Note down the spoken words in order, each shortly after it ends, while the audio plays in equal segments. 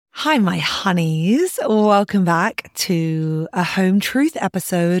Hi, my honeys. Welcome back to a home truth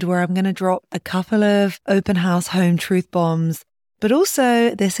episode where I'm going to drop a couple of open house home truth bombs. But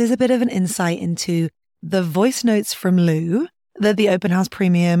also, this is a bit of an insight into the voice notes from Lou that the open house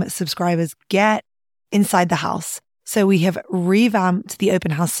premium subscribers get inside the house. So we have revamped the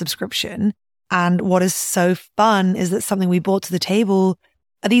open house subscription. And what is so fun is that something we brought to the table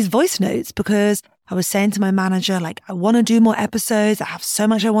are these voice notes, because I was saying to my manager, I want to do more episodes. I have so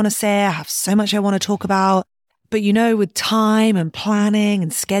much I want to say. I have so much I want to talk about. But with time and planning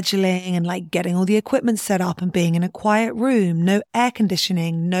and scheduling and getting all the equipment set up and being in a quiet room, no air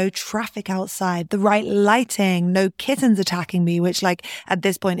conditioning, no traffic outside, the right lighting, no kittens attacking me, which at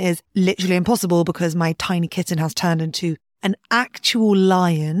this point is literally impossible because my tiny kitten has turned into an actual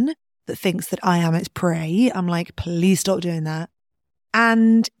lion that thinks that I am its prey. I'm like, please stop doing that.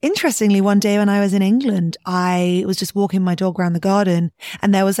 And interestingly, one day when I was in England, I was just walking my dog around the garden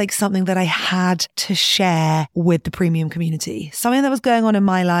and there was something that I had to share with the premium community, something that was going on in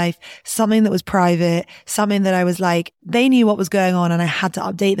my life, something that was private, something that I was they knew what was going on and I had to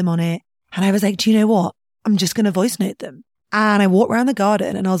update them on it. And I was like, do you know what? I'm just going to voice note them. And I walked around the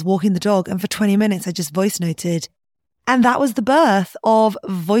garden and I was walking the dog and for 20 minutes, I just voice noted. And that was the birth of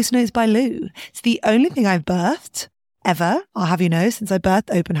Voice Notes by Lou. It's the only thing I've birthed ever, I'll have you know, since I birthed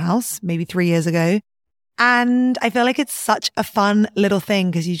Open House, maybe 3 years ago. And I feel like it's such a fun little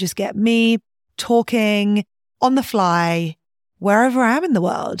thing because you just get me talking on the fly wherever I am in the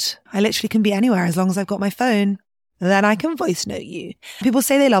world. I literally can be anywhere as long as I've got my phone. Then I can voice note you. People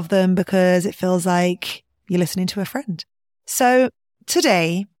say they love them because it feels like you're listening to a friend. So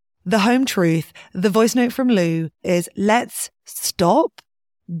today, the home truth, the voice note from Lou is let's stop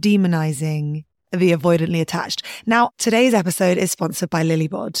demonizing the avoidantly attached. Now, today's episode is sponsored by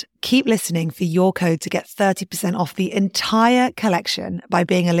Lilybod. Keep listening for your code to get 30% off the entire collection by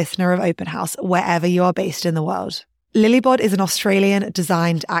being a listener of Open House wherever you are based in the world. Lilybod is an Australian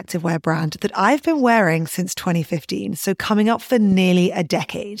designed activewear brand that I've been wearing since 2015, so coming up for nearly a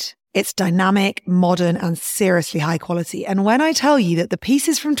decade. It's dynamic, modern, and seriously high quality. And when I tell you that the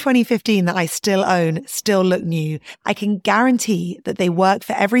pieces from 2015 that I still own still look new, I can guarantee that they work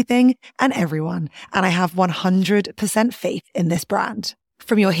for everything and everyone. And I have 100% faith in this brand.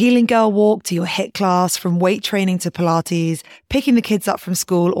 From your healing girl walk to your HIIT class, from weight training to Pilates, picking the kids up from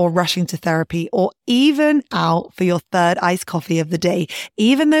school or rushing to therapy, or even out for your third iced coffee of the day.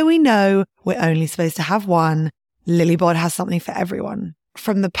 Even though we know we're only supposed to have one, Lilybod has something for everyone.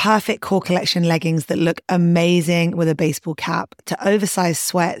 From the perfect core collection leggings that look amazing with a baseball cap to oversized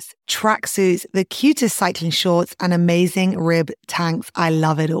sweats, tracksuits, the cutest cycling shorts, and amazing rib tanks, I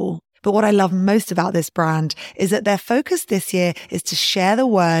love it all. But what I love most about this brand is that their focus this year is to share the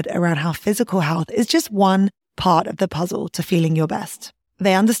word around how physical health is just one part of the puzzle to feeling your best.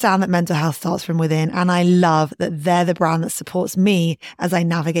 They understand that mental health starts from within, and I love that they're the brand that supports me as I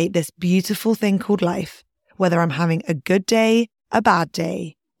navigate this beautiful thing called life, whether I'm having a good day, a bad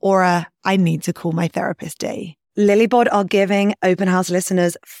day, or I need to call my therapist day. Lilybod are giving Open House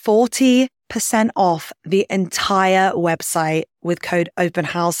listeners 40% off the entire website with code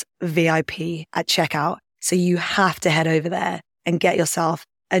OpenHouseVIP at checkout. So you have to head over there and get yourself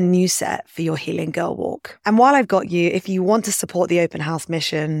a new set for your healing girl walk. And while I've got you, if you want to support the Open House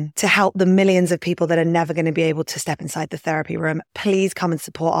mission to help the millions of people that are never going to be able to step inside the therapy room, please come and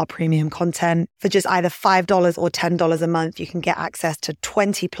support our premium content. For just either $5 or $10 a month, you can get access to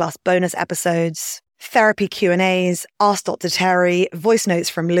 20 plus bonus episodes, therapy Q&As, Ask Dr. Terry, voice notes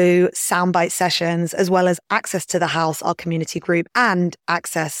from Lou, soundbite sessions, as well as access to the house, our community group, and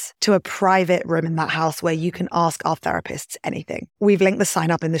access to a private room in that house where you can ask our therapists anything. We've linked the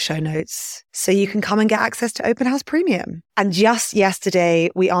sign up in the show notes so you can come and get access to Open House Premium. And just yesterday,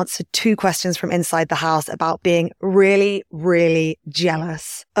 we answered 2 questions from inside the house about being really, really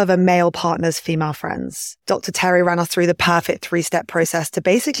jealous of a male partner's female friends. Dr. Terry ran us through the perfect 3-step process to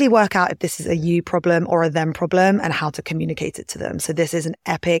basically work out if this is a you problem or a them problem and how to communicate it to them. So this is an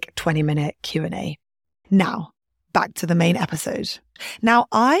epic 20-minute Q&A. Now, back to the main episode. Now,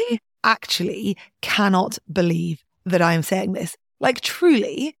 I actually cannot believe that I am saying this.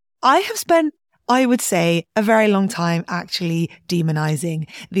 Truly, I have spent, I would say, a very long time actually demonizing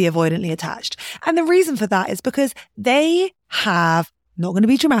the avoidantly attached. And the reason for that is because they have, not going to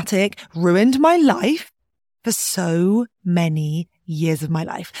be dramatic, ruined my life for so many years of my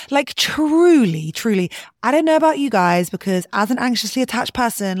life. Truly. I don't know about you guys, because as an anxiously attached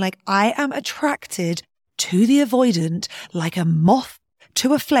person, I am attracted to the avoidant like a moth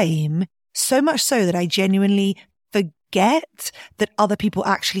to a flame, so much so that I genuinely forget that other people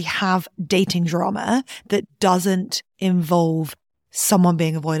actually have dating drama that doesn't involve someone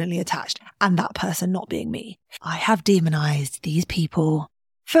being avoidantly attached and that person not being me. I have demonized these people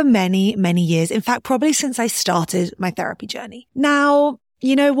for many, many years. In fact, probably since I started my therapy journey. Now,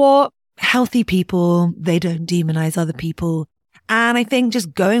 you know what? Healthy people, they don't demonize other people. And I think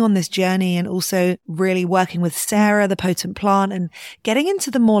just going on this journey and also really working with Sarah, the potent plant, and getting into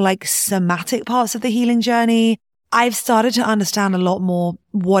the more like somatic parts of the healing journey, I've started to understand a lot more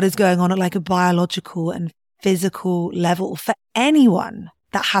what is going on at like a biological and physical level for anyone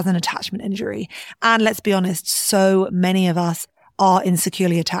that has an attachment injury. And let's be honest, so many of us are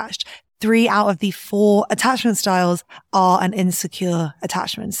insecurely attached. 3 out of the 4 attachment styles are an insecure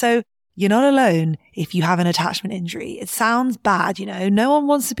attachment. So you're not alone if you have an attachment injury. It sounds bad, you know, no one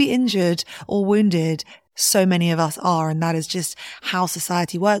wants to be injured or wounded. So many of us are, and that is just how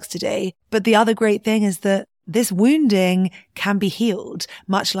society works today. But the other great thing is that this wounding can be healed,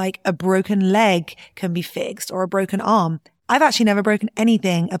 much like a broken leg can be fixed or a broken arm. I've actually never broken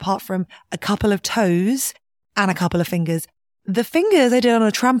anything apart from a couple of toes and a couple of fingers. The fingers I did on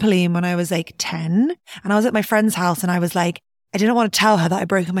a trampoline when I was like 10, and I was at my friend's house and I was like, I didn't want to tell her that I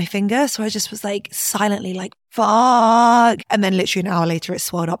broken my finger. So I just was like silently like, fuck. And then literally an hour later, it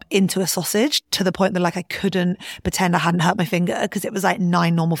swelled up into a sausage to the point that like I couldn't pretend I hadn't hurt my finger because it was like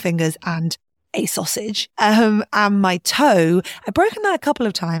 9 normal fingers and a sausage. And my toe, I've broken that a couple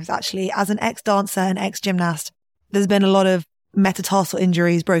of times actually. As an ex-dancer and ex-gymnast, there's been a lot of metatarsal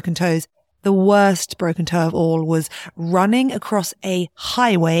injuries, broken toes. The worst broken toe of all was running across a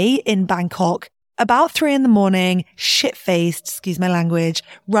highway in Bangkok about 3 a.m, shit-faced, excuse my language,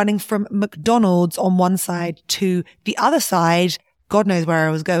 running from McDonald's on one side to the other side. God knows where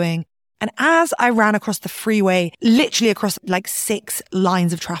I was going. And as I ran across the freeway, literally across like 6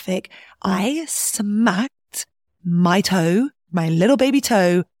 lines of traffic, I smacked my toe, my little baby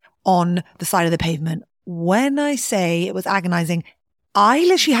toe, on the side of the pavement. When I say it was agonizing, I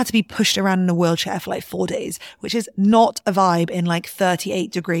literally had to be pushed around in a wheelchair for like 4 days, which is not a vibe in like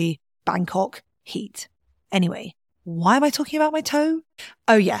 38-degree Bangkok heat. Anyway, why am I talking about my toe?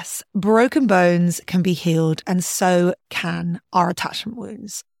 Oh yes, broken bones can be healed and so can our attachment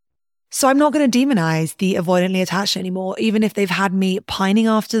wounds. So I'm not going to demonize the avoidantly attached anymore, even if they've had me pining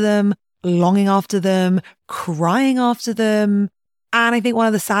after them, longing after them, crying after them. And I think one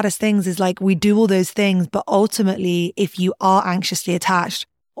of the saddest things is like we do all those things, but ultimately, if you are anxiously attached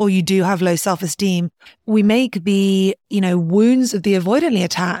or you do have low self-esteem, we make the, wounds of the avoidantly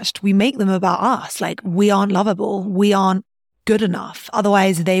attached, we make them about us. Like we aren't lovable. We aren't good enough.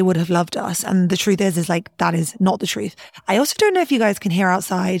 Otherwise they would have loved us. And the truth is like, that is not the truth. I also don't know if you guys can hear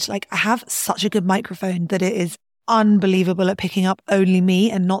outside. Like I have such a good microphone that it is unbelievable at picking up only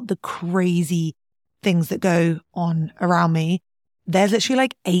me and not the crazy things that go on around me. There's literally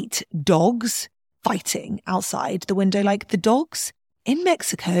like 8 dogs fighting outside the window. Like the dogs in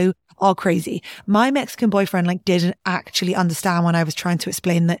Mexico are crazy. My Mexican boyfriend didn't actually understand when I was trying to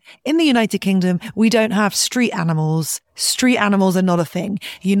explain that in the United Kingdom, we don't have street animals. Street animals are not a thing.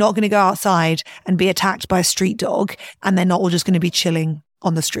 You're not going to go outside and be attacked by a street dog and they're not all just going to be chilling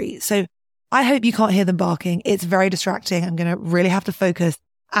on the street. So I hope you can't hear them barking. It's very distracting. I'm going to really have to focus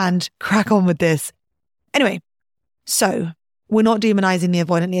and crack on with this. Anyway, so we're not demonizing the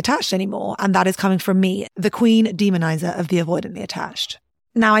avoidantly attached anymore. And that is coming from me, the queen demonizer of the avoidantly attached.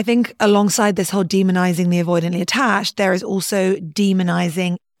 Now, I think alongside this whole demonizing the avoidantly attached, there is also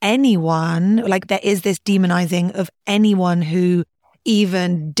demonizing anyone. Like there is this demonizing of anyone who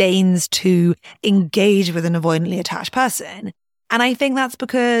even deigns to engage with an avoidantly attached person. And I think that's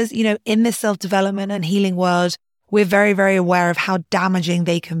because, in this self-development and healing world, we're very, very aware of how damaging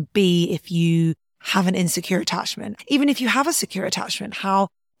they can be if you have an insecure attachment. Even if you have a secure attachment, how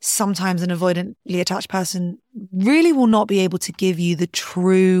sometimes an avoidantly attached person really will not be able to give you the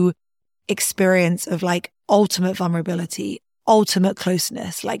true experience of ultimate vulnerability, ultimate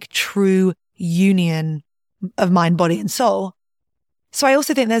closeness, true union of mind, body, and soul. So I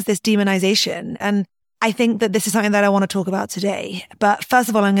also think there's this demonization. And I think that this is something that I want to talk about today. But first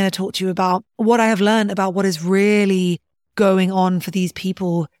of all, I'm going to talk to you about what I have learned about what is really going on for these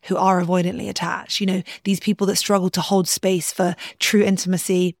people who are avoidantly attached, these people that struggle to hold space for true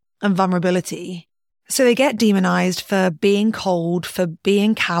intimacy and vulnerability. So they get demonized for being cold, for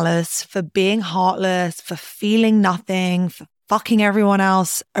being callous, for being heartless, for feeling nothing, for fucking everyone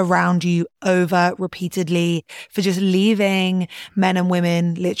else around you over repeatedly, for just leaving men and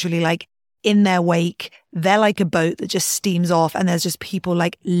women literally in their wake. They're like a boat that just steams off and there's just people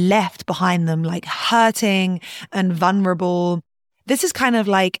left behind them, hurting and vulnerable. This is kind of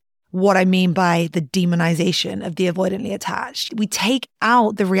what I mean by the demonization of the avoidantly attached. We take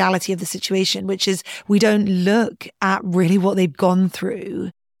out the reality of the situation, which is we don't look at really what they've gone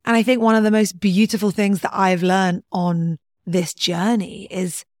through. And I think one of the most beautiful things that I've learned on this journey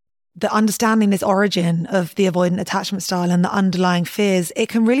is that understanding this origin of the avoidant attachment style and the underlying fears, it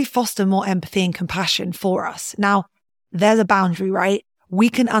can really foster more empathy and compassion for us. Now, there's a boundary, right? We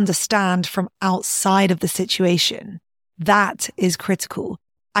can understand from outside of the situation. That is critical.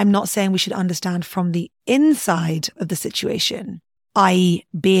 I'm not saying we should understand from the inside of the situation, i.e.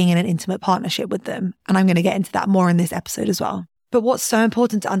 being in an intimate partnership with them. And I'm going to get into that more in this episode as well. But what's so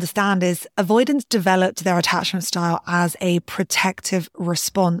important to understand is avoidants developed their attachment style as a protective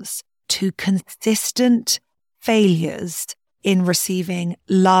response to consistent failures in receiving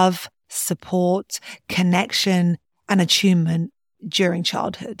love, support, connection, and attunement during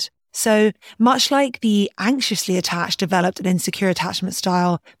childhood. So much like the anxiously attached developed an insecure attachment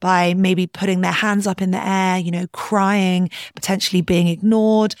style by maybe putting their hands up in the air, crying, potentially being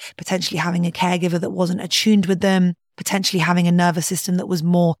ignored, potentially having a caregiver that wasn't attuned with them, potentially having a nervous system that was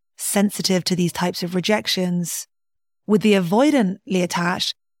more sensitive to these types of rejections. With the avoidantly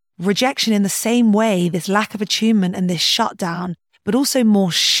attached, rejection in the same way, this lack of attunement and this shutdown, but also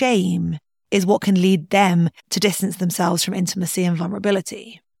more shame is what can lead them to distance themselves from intimacy and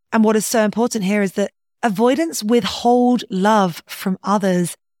vulnerability. And what is so important here is that avoidants withhold love from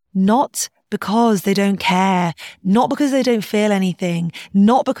others, not because they don't care, not because they don't feel anything,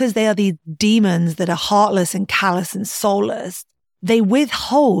 not because they are these demons that are heartless and callous and soulless. They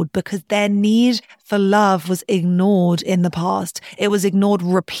withhold because their need for love was ignored in the past. It was ignored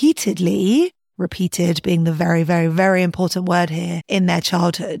repeatedly, repeated being the very, very, very important word here, in their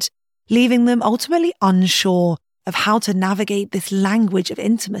childhood, leaving them ultimately unsure of how to navigate this language of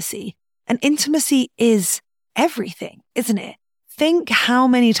intimacy. And intimacy is everything, isn't it? Think how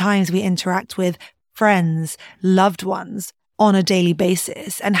many times we interact with friends, loved ones on a daily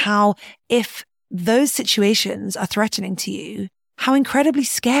basis, and how if those situations are threatening to you, how incredibly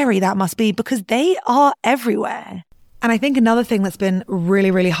scary that must be because they are everywhere. And I think another thing that's been really,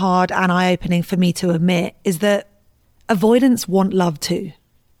 really hard and eye-opening for me to admit is that avoidants want love too.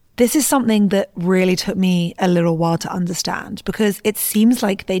 This is something that really took me a little while to understand because it seems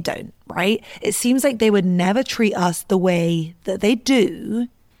like they don't, right? It seems like they would never treat us the way that they do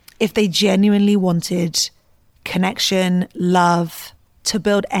if they genuinely wanted connection, love, to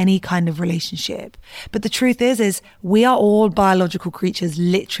build any kind of relationship. But the truth is we are all biological creatures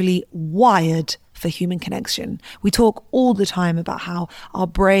literally wired for human connection. We talk all the time about how our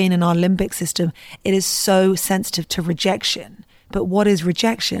brain and our limbic system, it is so sensitive to rejection. But what is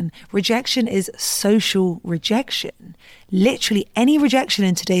rejection? Rejection is social rejection. Literally any rejection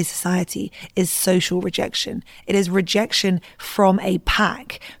in today's society is social rejection. It is rejection from a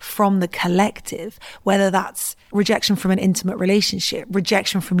pack, from the collective, whether that's rejection from an intimate relationship,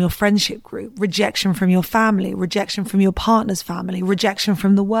 rejection from your friendship group, rejection from your family, rejection from your partner's family, rejection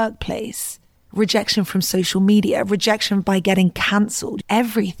from the workplace, rejection from social media, rejection by getting cancelled.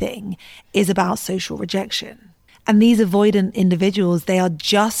 Everything is about social rejection. And these avoidant individuals, they are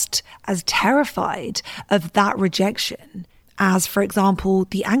just as terrified of that rejection as, for example,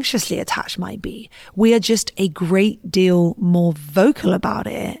 the anxiously attached might be. We are just a great deal more vocal about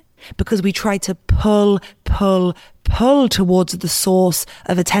it because we try to pull towards the source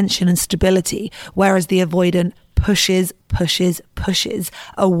of attention and stability, whereas the avoidant pushes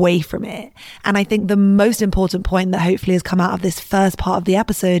away from it. And I think the most important point that hopefully has come out of this first part of the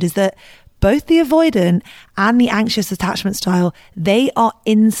episode is that both the avoidant and the anxious attachment style, they are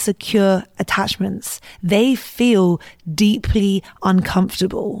insecure attachments. They feel deeply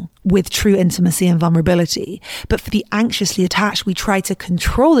uncomfortable with true intimacy and vulnerability. But for the anxiously attached, we try to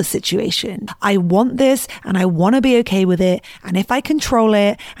control the situation. I want this and I want to be okay with it. And if I control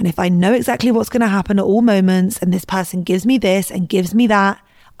it and if I know exactly what's going to happen at all moments and this person gives me this and gives me that,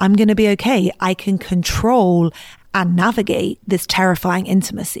 I'm going to be okay. I can control and navigate this terrifying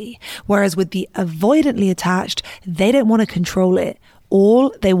intimacy. Whereas with the avoidantly attached, they don't want to control it.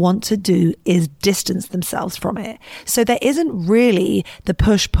 All they want to do is distance themselves from it. So there isn't really the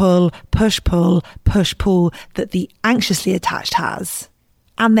push-pull that the anxiously attached has.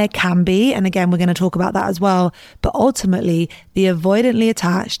 And there can be, and again, we're going to talk about that as well. But ultimately, the avoidantly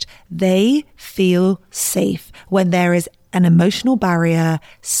attached, they feel safe when there is an emotional barrier,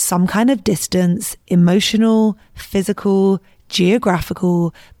 some kind of distance, emotional, physical,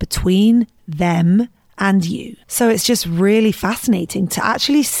 geographical, between them and you. So it's just really fascinating to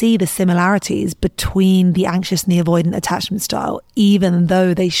actually see the similarities between the anxious and the avoidant attachment style, even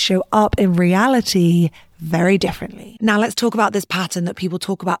though they show up in reality very differently. Now let's talk about this pattern that people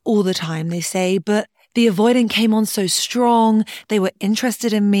talk about all the time. They say, but the avoidant came on so strong. They were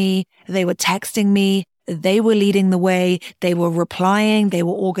interested in me. They were texting me. They were leading the way. They were replying. They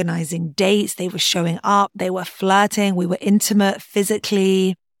were organizing dates. They were showing up. They were flirting. We were intimate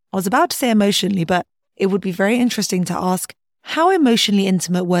physically. I was about to say emotionally, but it would be very interesting to ask, how emotionally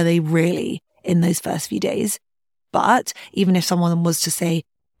intimate were they really in those first few days? But even if someone was to say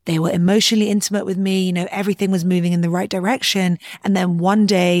they were emotionally intimate with me, everything was moving in the right direction, and then one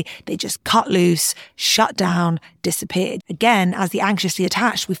day they just cut loose, shut down, disappeared. Again, as the anxiously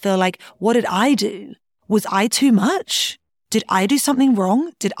attached, we feel like, what did I do? Was I too much? Did I do something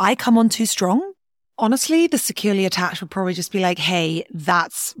wrong? Did I come on too strong? Honestly, the securely attached would probably just be like, hey,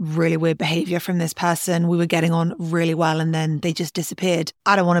 that's really weird behavior from this person. We were getting on really well and then they just disappeared.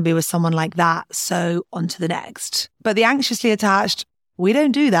 I don't want to be with someone like that. So on to the next. But the anxiously attached, we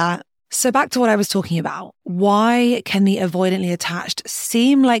don't do that. So back to what I was talking about. Why can the avoidantly attached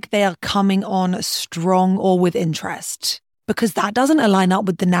seem like they are coming on strong or with interest? Because that doesn't align up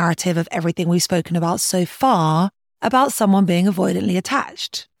with the narrative of everything we've spoken about so far about someone being avoidantly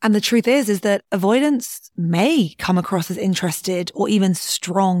attached. And the truth is that avoidance may come across as interested or even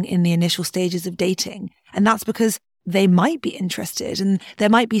strong in the initial stages of dating. And that's because they might be interested and there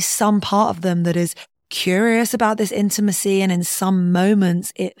might be some part of them that is curious about this intimacy, and in some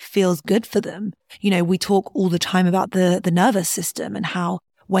moments it feels good for them. We talk all the time about the nervous system and how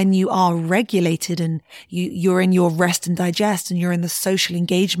when you are regulated and you're in your rest and digest and you're in the social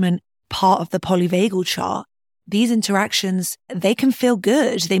engagement part of the polyvagal chart, these interactions, they can feel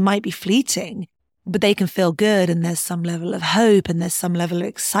good. They might be fleeting, but they can feel good. And there's some level of hope and there's some level of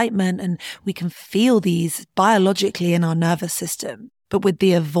excitement. And we can feel these biologically in our nervous system. But with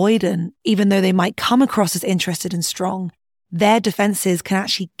the avoidant, even though they might come across as interested and strong, their defenses can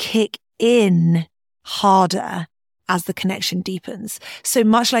actually kick in harder as the connection deepens. So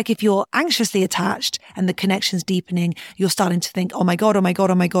much like if you're anxiously attached and the connection's deepening, you're starting to think, oh my God, oh my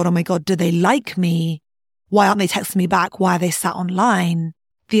God, oh my God, oh my God, do they like me? Why aren't they texting me back? Why are they sat online?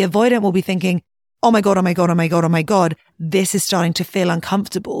 The avoidant will be thinking, oh my God, oh my God, oh my God, oh my God, this is starting to feel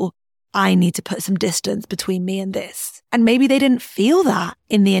uncomfortable. I need to put some distance between me and this. And maybe they didn't feel that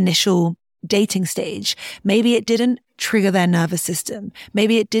in the initial dating stage. Maybe it didn't trigger their nervous system.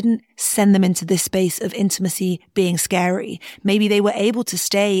 Maybe it didn't send them into this space of intimacy being scary. Maybe they were able to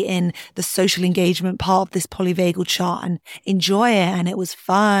stay in the social engagement part of this polyvagal chart and enjoy it. And it was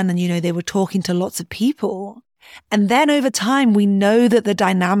fun. And, they were talking to lots of people. And then over time, we know that the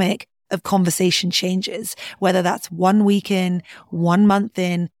dynamic of conversation changes, whether that's 1 week in, 1 month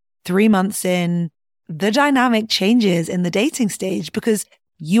in, 3 months in. The dynamic changes in the dating stage because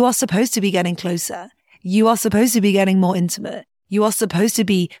you are supposed to be getting closer. You are supposed to be getting more intimate. You are supposed to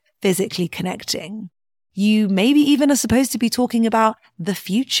be physically connecting. You maybe even are supposed to be talking about the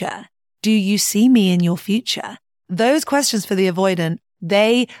future. Do you see me in your future? Those questions for the avoidant,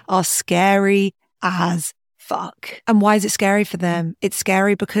 they are scary as fuck. And why is it scary for them? It's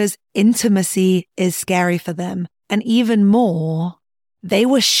scary because intimacy is scary for them. And even more, they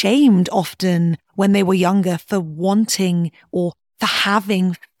were shamed often when they were younger for wanting or for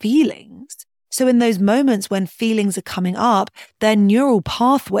having feelings. So in those moments when feelings are coming up, their neural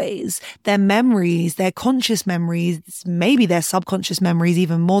pathways, their memories, their conscious memories, maybe their subconscious memories,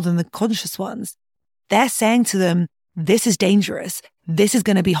 even more than the conscious ones, they're saying to them, this is dangerous. This is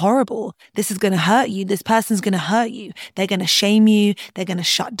going to be horrible. This is going to hurt you. This person's going to hurt you. They're going to shame you. They're going to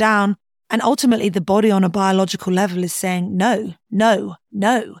shut down. And ultimately, the body on a biological level is saying, no, no,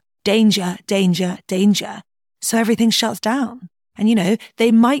 no, danger, danger, danger. So everything shuts down. And,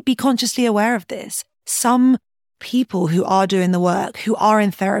 they might be consciously aware of this. Some people who are doing the work, who are in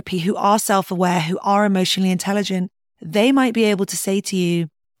therapy, who are self-aware, who are emotionally intelligent, they might be able to say to you,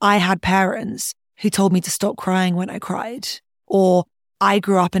 I had parents who told me to stop crying when I cried. Or I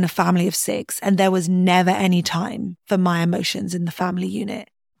grew up in a family of 6 and there was never any time for my emotions in the family unit.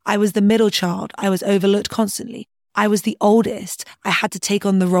 I was the middle child. I was overlooked constantly. I was the oldest. I had to take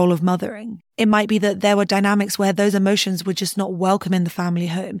on the role of mothering. It might be that there were dynamics where those emotions were just not welcome in the family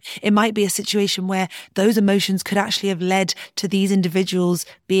home. It might be a situation where those emotions could actually have led to these individuals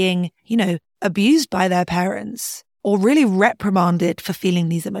being, abused by their parents or really reprimanded for feeling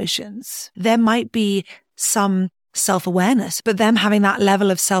these emotions. There might be some self-awareness, but them having that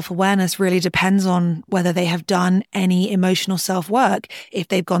level of self-awareness really depends on whether they have done any emotional self-work, if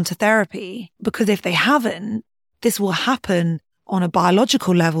they've gone to therapy. Because if they haven't, this will happen on a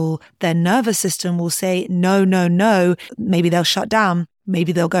biological level. Their nervous system will say, no, no, no. Maybe they'll shut down.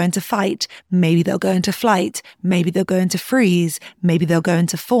 Maybe they'll go into fight. Maybe they'll go into flight. Maybe they'll go into freeze. Maybe they'll go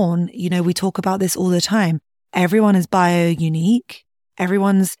into fawn. We talk about this all the time. Everyone is bio-unique.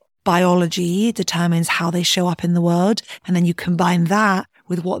 Everyone's biology determines how they show up in the world. And then you combine that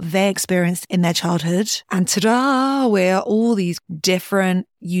with what they experienced in their childhood. And ta-da, we're all these different,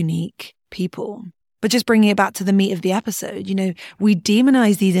 unique people. But just bringing it back to the meat of the episode, we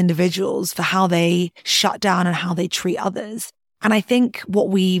demonize these individuals for how they shut down and how they treat others. And I think what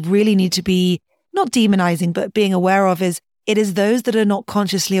we really need to be not demonizing, but being aware of is it is those that are not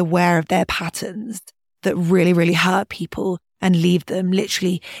consciously aware of their patterns that really, really hurt people and leave them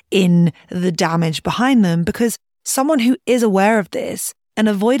literally in the damage behind them. Because someone who is aware of this, an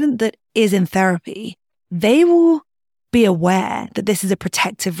avoidant that is in therapy, they will be aware that this is a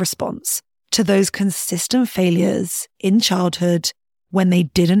protective response to those consistent failures in childhood when they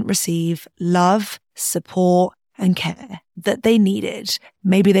didn't receive love, support, and care that they needed.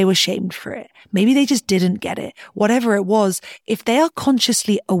 Maybe they were shamed for it. Maybe they just didn't get it. Whatever it was, if they are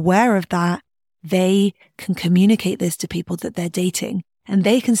consciously aware of that, they can communicate this to people that they're dating. And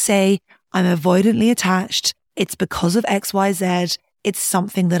they can say, I'm avoidantly attached. It's because of XYZ. It's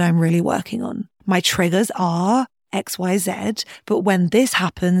something that I'm really working on. My triggers are XYZ, but when this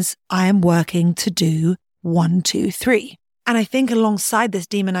happens, I am working to do 1, 2, 3. And I think alongside this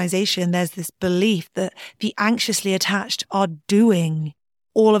demonization, there's this belief that the anxiously attached are doing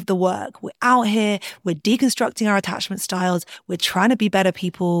all of the work. We're out here, we're deconstructing our attachment styles, we're trying to be better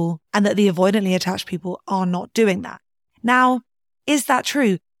people, and that the avoidantly attached people are not doing that. Now, is that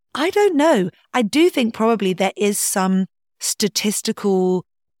true? I don't know. I do think probably there is some statistic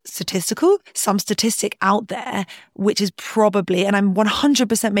out there, which is probably, and I'm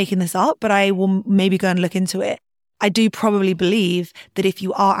 100% making this up, but I will maybe go and look into it. I do probably believe that if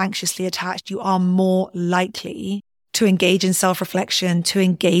you are anxiously attached, you are more likely to engage in self-reflection, to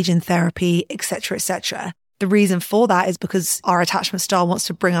engage in therapy, etc., etc. The reason for that is because our attachment style wants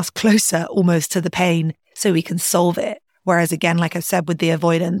to bring us closer almost to the pain so we can solve it. Whereas again, like I've said with the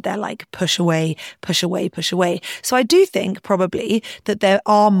avoidant, they're like push away, push away, push away. So I do think probably that there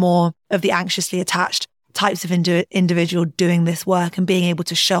are more of the anxiously attached types of individual doing this work and being able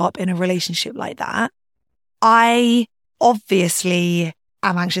to show up in a relationship like that. I obviously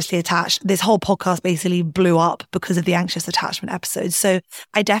am anxiously attached. This whole podcast basically blew up because of the anxious attachment episode. So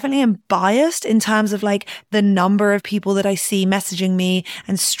I definitely am biased in terms of like the number of people that I see messaging me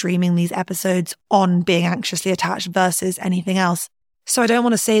and streaming these episodes on being anxiously attached versus anything else. So I don't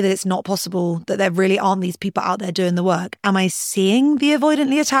want to say that it's not possible, that there really aren't these people out there doing the work. Am I seeing the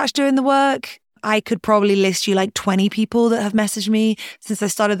avoidantly attached doing the work? I could probably list you like 20 people that have messaged me since I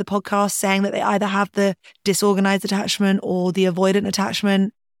started the podcast saying that they either have the disorganized attachment or the avoidant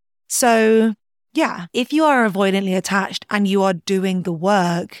attachment. So yeah, if you are avoidantly attached and you are doing the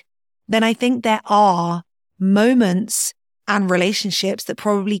work, then I think there are moments and relationships that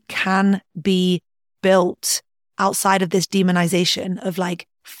probably can be built outside of this demonization of like,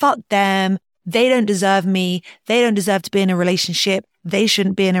 fuck them. They don't deserve me. They don't deserve to be in a relationship. They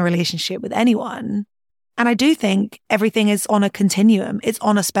shouldn't be in a relationship with anyone. And I do think everything is on a continuum. It's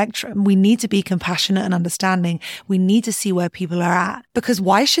on a spectrum. We need to be compassionate and understanding. We need to see where people are at. Because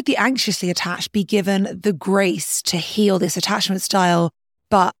why should the anxiously attached be given the grace to heal this attachment style,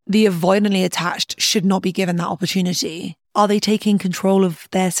 but the avoidantly attached should not be given that opportunity? Are they taking control of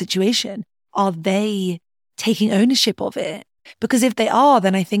their situation? Are they taking ownership of it? Because if they are,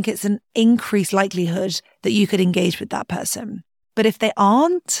 then I think it's an increased likelihood that you could engage with that person. But if they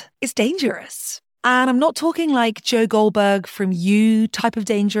aren't, it's dangerous. And I'm not talking like Joe Goldberg from You type of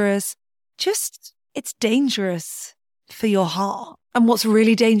dangerous. Just, it's dangerous for your heart. And what's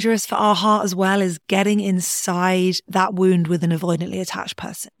really dangerous for our heart as well is getting inside that wound with an avoidantly attached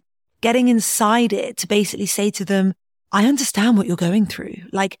person. Getting inside it to basically say to them, I understand what you're going through.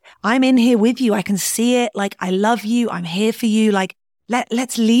 Like, I'm in here with you. I can see it. Like, I love you. I'm here for you. Like,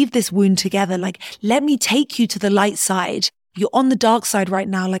 let's leave this wound together. Like, let me take you to the light side. You're on the dark side right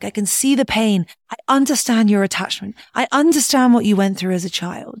now. Like, I can see the pain. I understand your attachment. I understand what you went through as a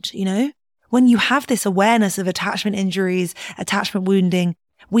child. When you have this awareness of attachment injuries, attachment wounding,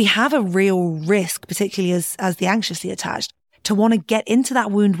 we have a real risk, particularly as the anxiously attached, to want to get into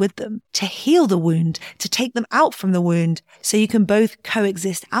that wound with them, to heal the wound, to take them out from the wound so you can both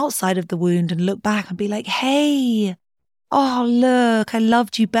coexist outside of the wound and look back and be like, hey, oh, look, I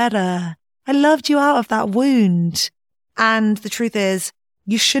loved you better. I loved you out of that wound. And the truth is,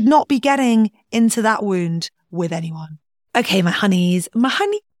 you should not be getting into that wound with anyone. Okay, my honeys,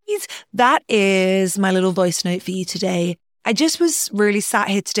 that is my little voice note for you today. I just was really sat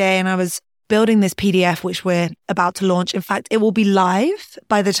here today and I was building this PDF, which we're about to launch. In fact, it will be live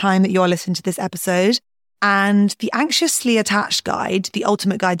by the time that you're listening to this episode. And the Anxiously Attached Guide, the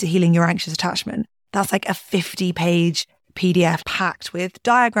ultimate guide to healing your anxious attachment, that's like a 50-page PDF packed with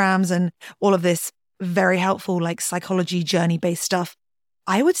diagrams and all of this very helpful, like psychology journey-based stuff.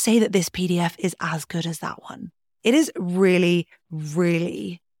 I would say that this PDF is as good as that one. It is really,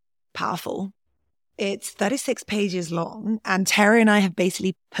 really powerful. It's 36 pages long, and Terry and I have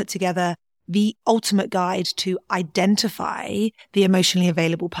basically put together the ultimate guide to identify the emotionally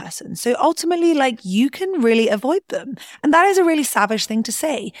available person. So ultimately, like, you can really avoid them. And that is a really savage thing to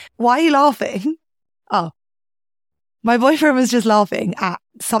say. Why are you laughing? Oh, my boyfriend was just laughing at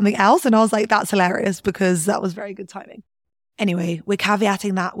something else. And I was like, that's hilarious, because that was very good timing. Anyway, we're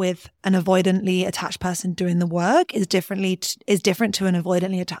caveating that with an avoidantly attached person doing the work is different to an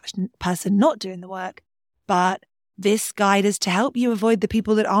avoidantly attached person not doing the work. But this guide is to help you avoid the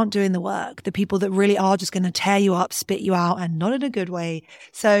people that aren't doing the work, the people that really are just going to tear you up, spit you out, and not in a good way.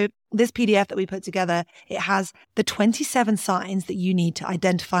 So this PDF that we put together, it has the 27 signs that you need to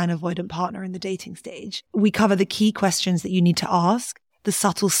identify an avoidant partner in the dating stage. We cover the key questions that you need to ask, the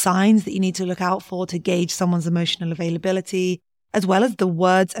subtle signs that you need to look out for to gauge someone's emotional availability, as well as the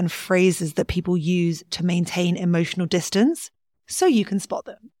words and phrases that people use to maintain emotional distance so you can spot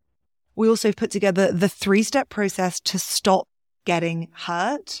them. We also put together the 3-step process to stop getting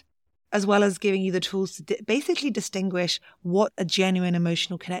hurt, as well as giving you the tools to basically distinguish what a genuine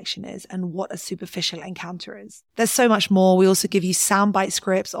emotional connection is and what a superficial encounter is. There's so much more. We also give you soundbite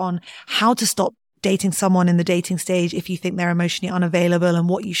scripts on how to stop dating someone in the dating stage if you think they're emotionally unavailable, and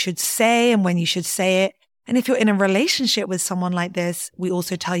what you should say and when you should say it. And if you're in a relationship with someone like this, we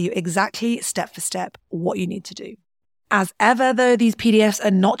also tell you exactly step for step what you need to do. As ever, though, these PDFs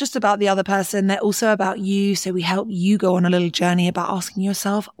are not just about the other person, they're also about you. So we help you go on a little journey about asking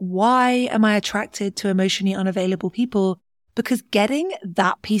yourself, why am I attracted to emotionally unavailable people? Because getting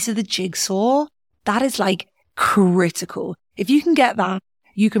that piece of the jigsaw, that is like critical. If you can get that,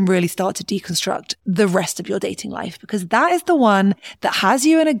 you can really start to deconstruct the rest of your dating life, because that is the one that has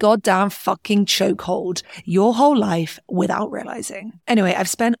you in a goddamn fucking chokehold your whole life without realizing. Anyway, I've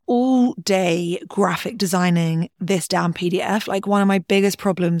spent all day graphic designing this damn PDF. Like, one of my biggest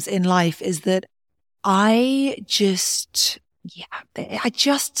problems in life is that I just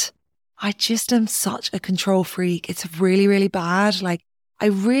am such a control freak. It's really, really bad. Like, I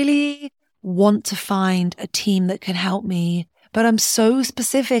really want to find a team that can help me, but I'm so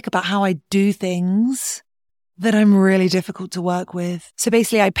specific about how I do things that I'm really difficult to work with. So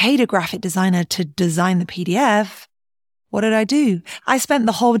basically, I paid a graphic designer to design the PDF. What did I do? I spent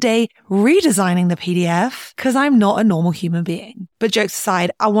the whole day redesigning the PDF because I'm not a normal human being. But jokes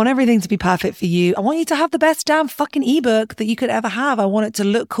aside, I want everything to be perfect for you. I want you to have the best damn fucking ebook that you could ever have. I want it to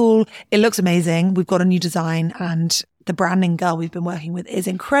look cool. It looks amazing. We've got a new design, and the branding girl we've been working with is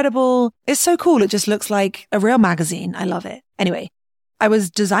incredible. It's so cool. It just looks like a real magazine. I love it. Anyway, I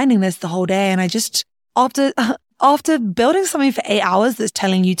was designing this the whole day, and I just, after building something for 8 hours that's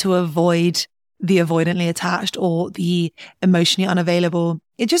telling you to avoid the avoidantly attached or the emotionally unavailable,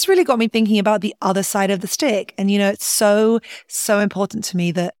 it just really got me thinking about the other side of the stick. And, it's so important to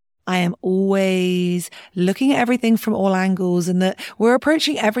me that I am always looking at everything from all angles, and that we're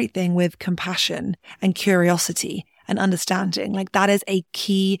approaching everything with compassion and curiosity and understanding. Like, that is a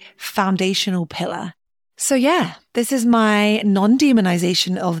key foundational pillar. So yeah, this is my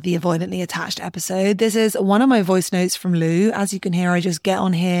non-demonization of the avoidantly attached episode. This is one of my voice notes from Lou. As you can hear, I just get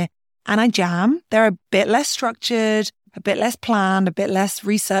on here and I jam. They're a bit less structured, a bit less planned, a bit less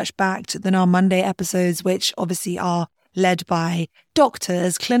research backed than our Monday episodes, which obviously are led by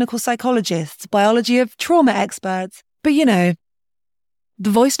doctors, clinical psychologists, biology of trauma experts. But the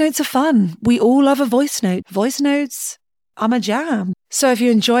voice notes are fun. We all love a voice note. Voice notes, I'm a jam. So if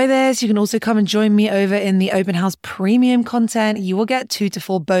you enjoy this, you can also come and join me over in the Open House premium content. You will get 2 to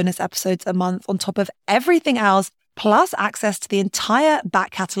 4 bonus episodes a month on top of everything else, plus access to the entire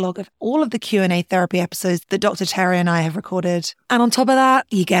back catalogue of all of the Q&A therapy episodes that Dr. Terry and I have recorded. And on top of that,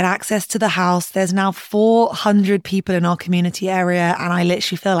 you get access to the house. There's now 400 people in our community area, and I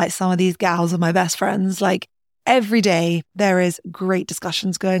literally feel like some of these gals are my best friends. Like, every day there is great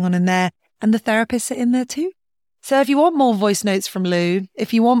discussions going on in there, and the therapists are in there too. So if you want more voice notes from Lou,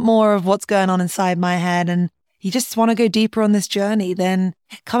 if you want more of what's going on inside my head, and you just want to go deeper on this journey, then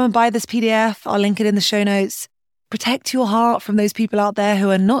come and buy this PDF. I'll link it in the show notes. Protect your heart from those people out there who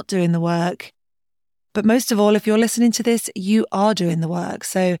are not doing the work. But most of all, if you're listening to this, you are doing the work.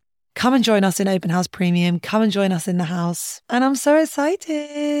 So come and join us in Open House Premium. Come and join us in the house. And I'm so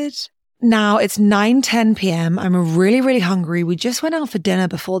excited. Now it's 9:10 p.m. I'm really, really hungry. We just went out for dinner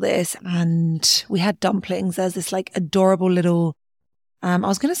before this and we had dumplings. There's this like adorable little, I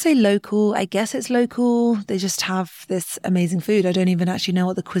was going to say local. I guess it's local. They just have this amazing food. I don't even actually know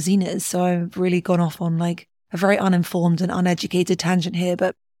what the cuisine is. So I've really gone off on like a very uninformed and uneducated tangent here,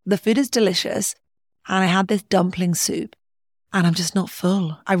 but the food is delicious. And I had this dumpling soup and I'm just not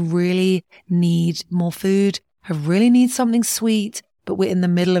full. I really need more food. I really need something sweet. But we're in the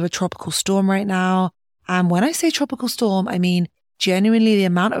middle of a tropical storm right now. And when I say tropical storm, I mean genuinely the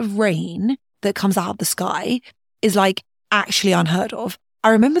amount of rain that comes out of the sky is like actually unheard of. I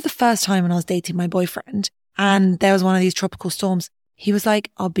remember the first time when I was dating my boyfriend and there was one of these tropical storms. He was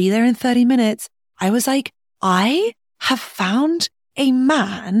like, I'll be there in 30 minutes. I was like, I have found a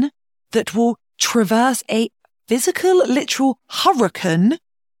man that will traverse a physical, literal hurricane.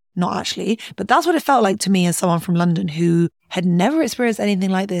 Not actually, but that's what it felt like to me as someone from London who had never experienced anything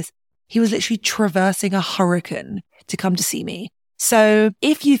like this. He was literally traversing a hurricane to come to see me. So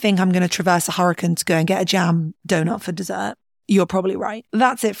if you think I'm going to traverse a hurricane to go and get a jam donut for dessert, you're probably right.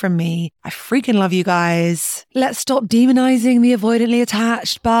 That's it from me. I freaking love you guys. Let's stop demonizing the avoidantly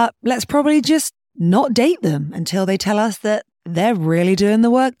attached, but let's probably just not date them until they tell us that they're really doing the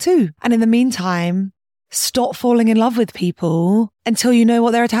work too. And in the meantime, stop falling in love with people until you know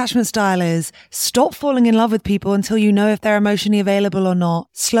what their attachment style is. Stop falling in love with people until you know if they're emotionally available or not.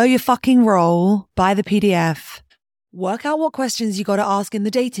 Slow your fucking roll. Buy the PDF. Work out what questions you got to ask in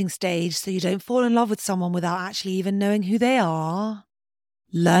the dating stage so you don't fall in love with someone without actually even knowing who they are.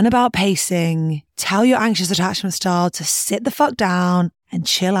 Learn about pacing. Tell your anxious attachment style to sit the fuck down and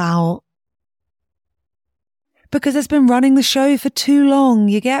chill out. Because it's been running the show for too long,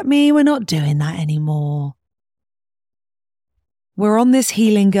 you get me? We're not doing that anymore. We're on this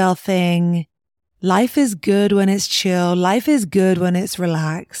healing girl thing. Life is good when it's chill. Life is good when it's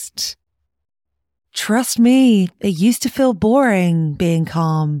relaxed. Trust me, it used to feel boring being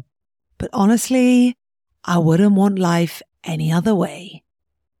calm. But honestly, I wouldn't want life any other way.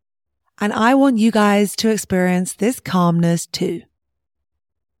 And I want you guys to experience this calmness too.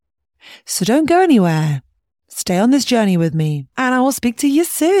 So don't go anywhere. Stay on this journey with me, and I will speak to you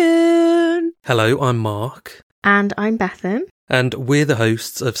soon. Hello, I'm Mark. And I'm Bethan. And we're the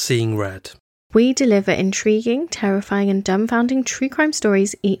hosts of Seeing Red. We deliver intriguing, terrifying and dumbfounding true crime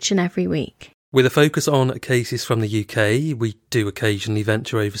stories each and every week. With a focus on cases from the UK, we do occasionally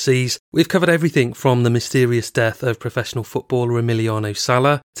venture overseas. We've covered everything from the mysterious death of professional footballer Emiliano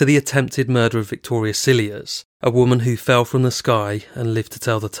Sala to the attempted murder of Victoria Cilliers, a woman who fell from the sky and lived to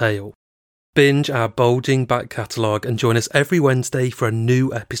tell the tale. Binge our bulging back catalogue and join us every Wednesday for a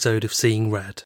new episode of Seeing Red.